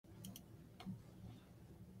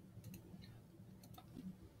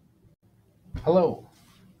Hello.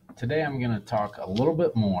 Today I'm going to talk a little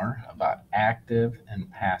bit more about active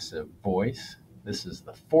and passive voice. This is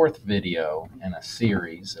the fourth video in a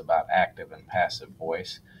series about active and passive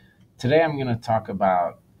voice. Today I'm going to talk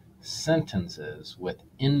about sentences with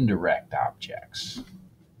indirect objects.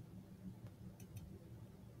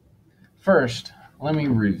 First, let me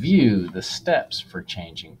review the steps for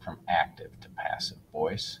changing from active to passive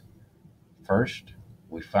voice. First,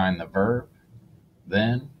 we find the verb.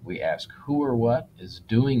 Then we ask who or what is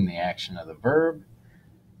doing the action of the verb.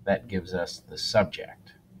 That gives us the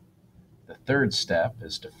subject. The third step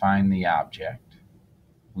is to find the object.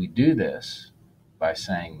 We do this by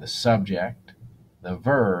saying the subject, the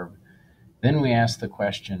verb, then we ask the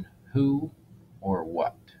question who or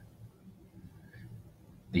what.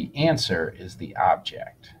 The answer is the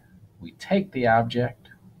object. We take the object,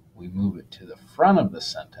 we move it to the front of the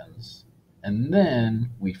sentence, and then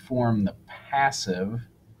we form the passive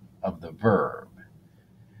of the verb.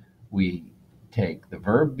 We take the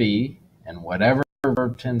verb be and whatever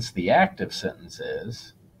verb tense the active sentence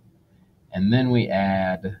is, and then we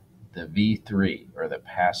add the V3 or the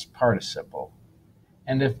past participle,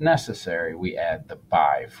 and if necessary, we add the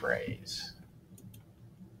by phrase.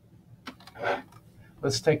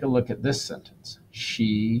 Let's take a look at this sentence.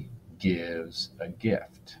 She gives a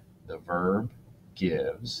gift. The verb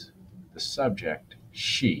gives, the subject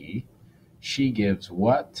she. She gives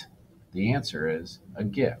what? The answer is a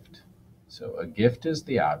gift. So a gift is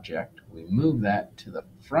the object. We move that to the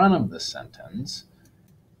front of the sentence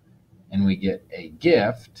and we get a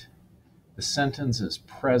gift. The sentence is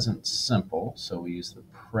present simple, so we use the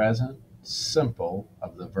present simple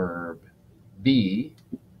of the verb be,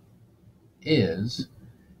 is,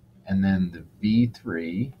 and then the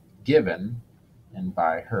V3 given and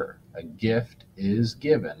by her. A gift is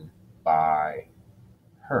given by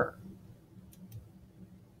her.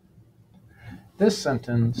 This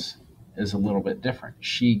sentence is a little bit different.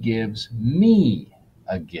 She gives me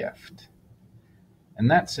a gift. In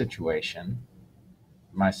that situation,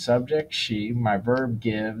 my subject, she, my verb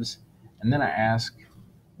gives, and then I ask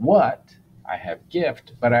what, I have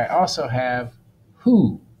gift, but I also have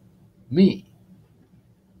who, me.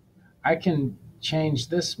 I can change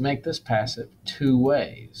this, make this passive two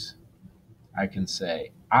ways. I can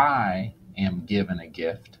say, I am given a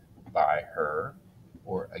gift by her,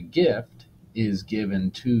 or a gift is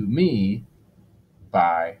given to me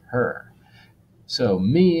by her. So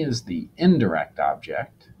me is the indirect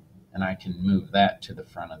object, and I can move that to the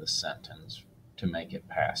front of the sentence to make it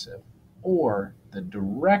passive. Or the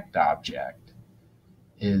direct object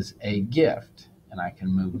is a gift, and I can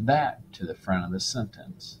move that to the front of the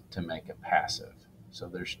sentence to make it passive. So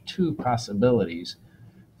there's two possibilities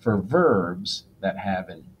for verbs that have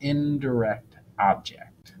an indirect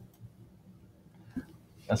object.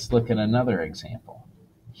 Let's look at another example.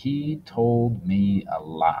 He told me a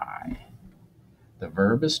lie. The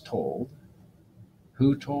verb is told.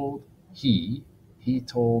 Who told? He. He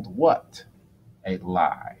told what? A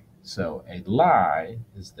lie. So a lie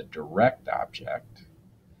is the direct object.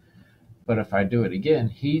 But if I do it again,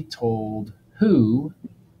 he told who?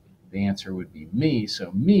 The answer would be me.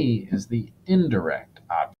 So me is the indirect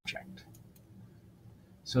object.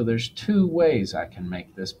 So there's two ways I can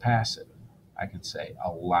make this passive. I can say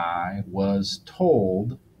a lie was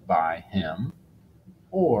told by him,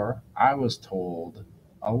 or I was told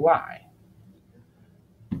a lie.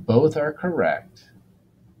 Both are correct,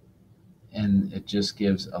 and it just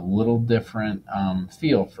gives a little different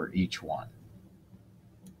feel for each one.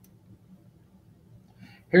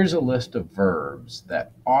 Here's a list of verbs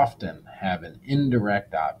that often have an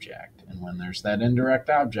indirect object, and when there's that indirect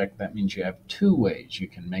object, that means you have two ways you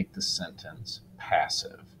can make the sentence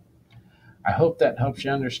passive. I hope that helps you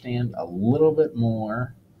understand a little bit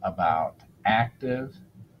more about active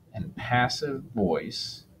and passive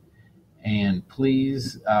voice. And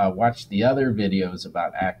please watch the other videos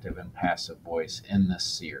about active and passive voice in this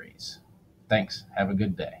series. Thanks. Have a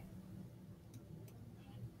good day.